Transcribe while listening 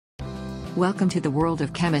Welcome to the world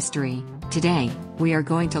of chemistry. Today, we are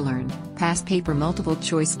going to learn past paper multiple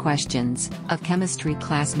choice questions of chemistry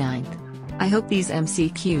class 9th. I hope these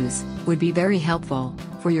MCQs would be very helpful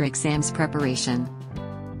for your exams preparation.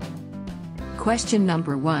 Question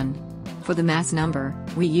number 1. For the mass number,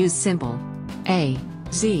 we use symbol A,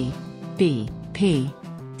 Z, B, P,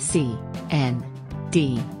 C, N,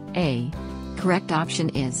 D, A. Correct option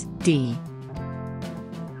is D.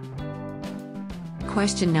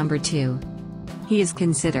 Question number 2. He is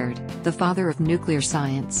considered the father of nuclear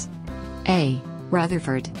science. A.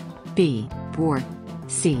 Rutherford. B. Bohr.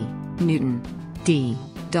 C. Newton. D.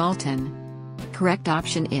 Dalton. Correct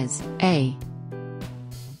option is A.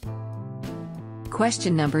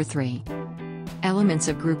 Question number 3. Elements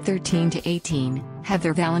of group 13 to 18 have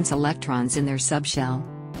their valence electrons in their subshell.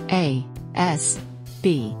 A. S.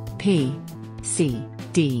 B. P. C.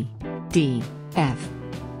 D. D. F.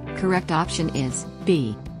 Correct option is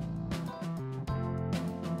B.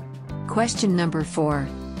 Question number 4.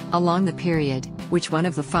 Along the period, which one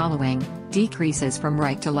of the following decreases from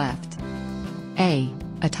right to left? A.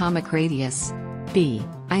 Atomic radius. B.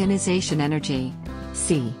 Ionization energy.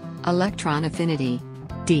 C. Electron affinity.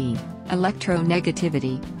 D.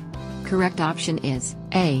 Electronegativity. Correct option is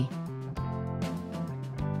A.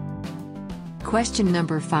 Question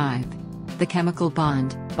number 5. The chemical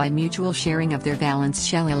bond, by mutual sharing of their valence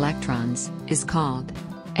shell electrons, is called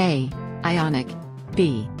A. Ionic.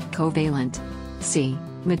 B. Covalent. C.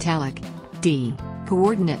 Metallic. D.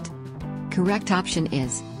 Coordinate. Correct option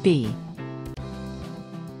is B.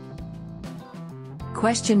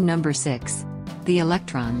 Question number 6. The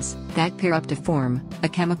electrons that pair up to form a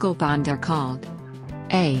chemical bond are called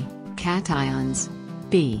A. Cations.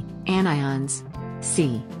 B. Anions.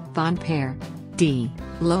 C. Bond pair. D.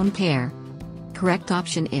 Lone pair. Correct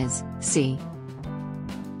option is C.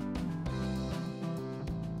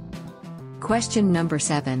 Question number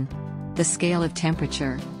 7. The scale of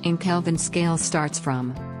temperature in Kelvin scale starts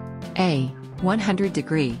from A. 100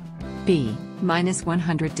 degree. B. minus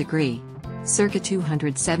 100 degree. Circa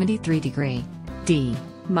 273 degree. D.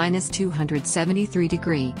 minus 273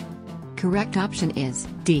 degree. Correct option is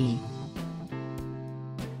D.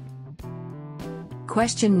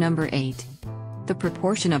 Question number 8. The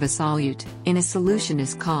proportion of a solute in a solution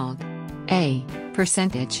is called A.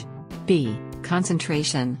 Percentage. B.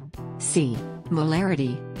 Concentration. C.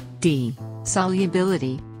 Molarity. D.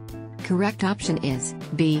 Solubility. Correct option is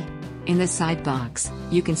B. In the side box,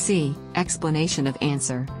 you can see explanation of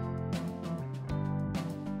answer.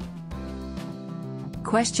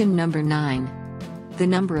 Question number 9. The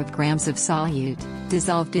number of grams of solute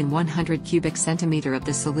dissolved in 100 cubic centimeter of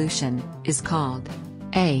the solution is called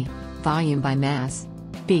A. Volume by mass.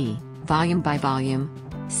 B. Volume by volume.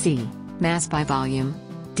 C. Mass by volume.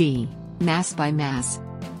 D. Mass by mass.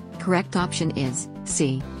 Correct option is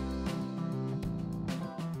C.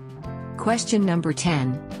 Question number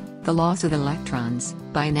 10. The loss of electrons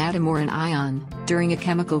by an atom or an ion during a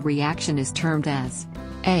chemical reaction is termed as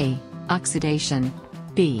A. Oxidation.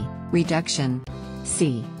 B. Reduction.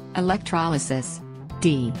 C. Electrolysis.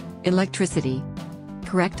 D. Electricity.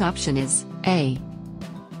 Correct option is A.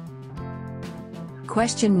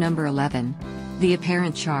 Question number 11. The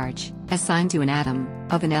apparent charge assigned to an atom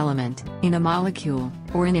of an element in a molecule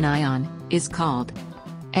or in an ion is called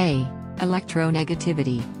A.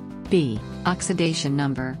 Electronegativity. B. Oxidation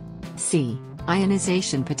number. C.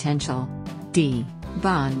 Ionization potential. D.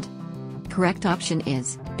 Bond. Correct option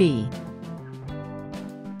is B.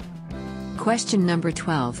 Question number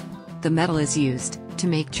 12. The metal is used to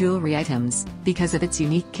make jewelry items because of its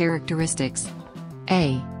unique characteristics.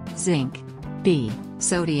 A. Zinc. B.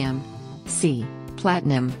 Sodium. C.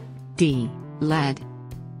 Platinum. D. Lead.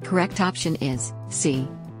 Correct option is C.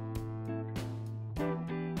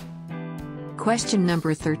 Question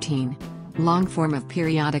number 13. Long form of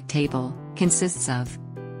periodic table consists of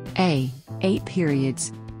A. 8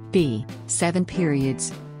 periods. B. 7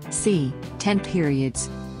 periods. C. 10 periods.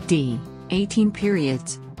 D. 18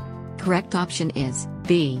 periods. Correct option is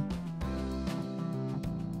B.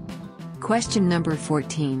 Question number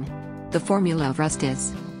 14. The formula of rust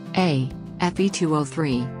is A.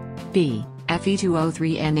 Fe2O3. B.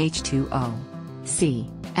 Fe2O3NH2O. C.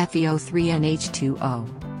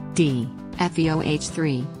 FeO3NH2O. D.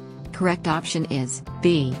 FeOH3. Correct option is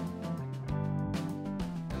B.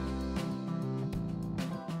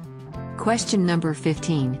 Question number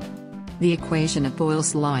 15. The equation of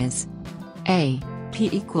Boyle's law is A. P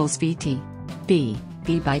equals Vt. B.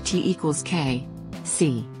 V by T equals K.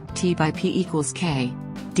 C. T by P equals K.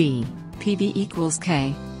 D. PV equals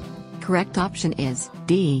K. Correct option is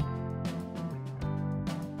D.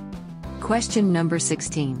 Question number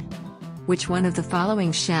 16. Which one of the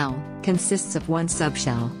following shell consists of one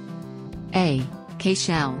subshell? A. K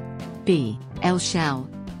shell. B. L shell.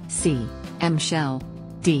 C. M shell.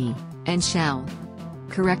 D. N shell.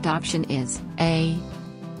 Correct option is A.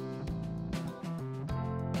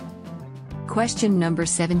 Question number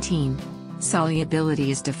 17.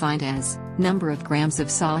 Solubility is defined as number of grams of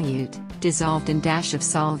solute dissolved in dash of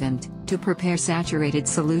solvent to prepare saturated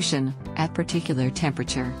solution at particular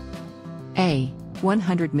temperature. A.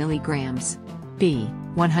 100 milligrams. B.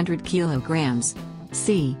 100 kilograms.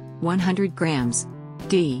 C. 100 grams.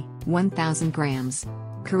 D. 1000 grams.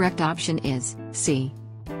 Correct option is C.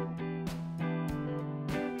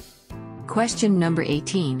 Question number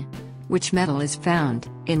 18. Which metal is found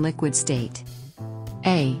in liquid state?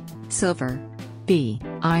 A. Silver. B.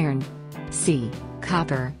 Iron. C.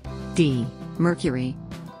 Copper. D. Mercury.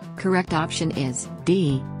 Correct option is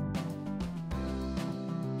D.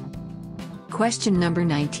 Question number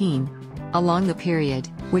 19. Along the period,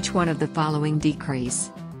 which one of the following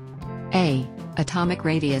decrease? A. Atomic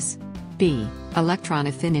radius. B. Electron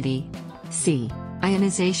affinity. C.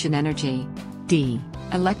 Ionization energy. D.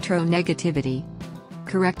 Electronegativity.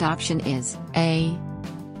 Correct option is A.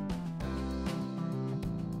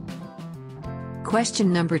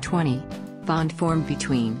 Question number 20. Bond formed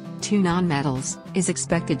between two nonmetals is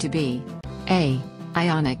expected to be A.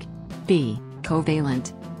 Ionic. B.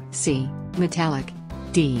 Covalent. C. Metallic.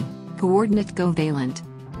 D. Coordinate covalent.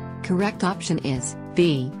 Correct option is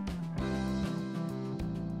B.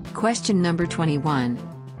 Question number 21.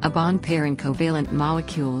 A bond pair in covalent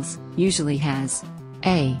molecules usually has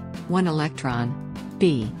A. 1 electron.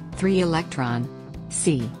 B. 3 electron.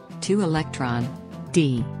 C. 2 electron.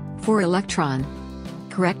 D. 4 electron.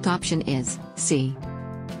 Correct option is C.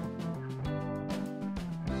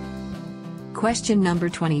 Question number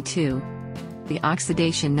 22. The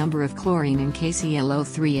oxidation number of chlorine in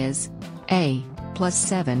KClO3 is A.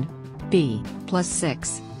 +7. B.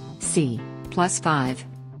 +6. C. +5.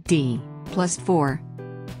 D. +4.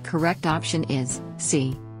 Correct option is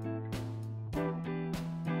C.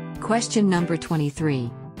 Question number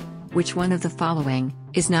 23. Which one of the following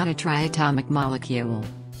is not a triatomic molecule?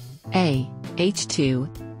 A. H2.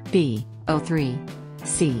 B. O3.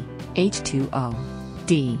 C. H2O.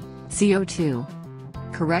 D. CO2.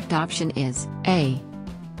 Correct option is A.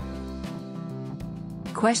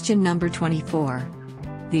 Question number 24.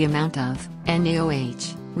 The amount of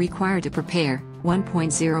NaOH required to prepare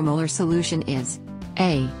 1.0 molar solution is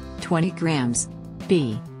A. 20 grams.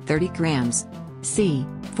 B. 30 grams. C.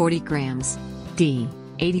 40 grams. D.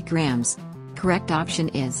 80 grams. Correct option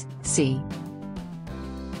is C.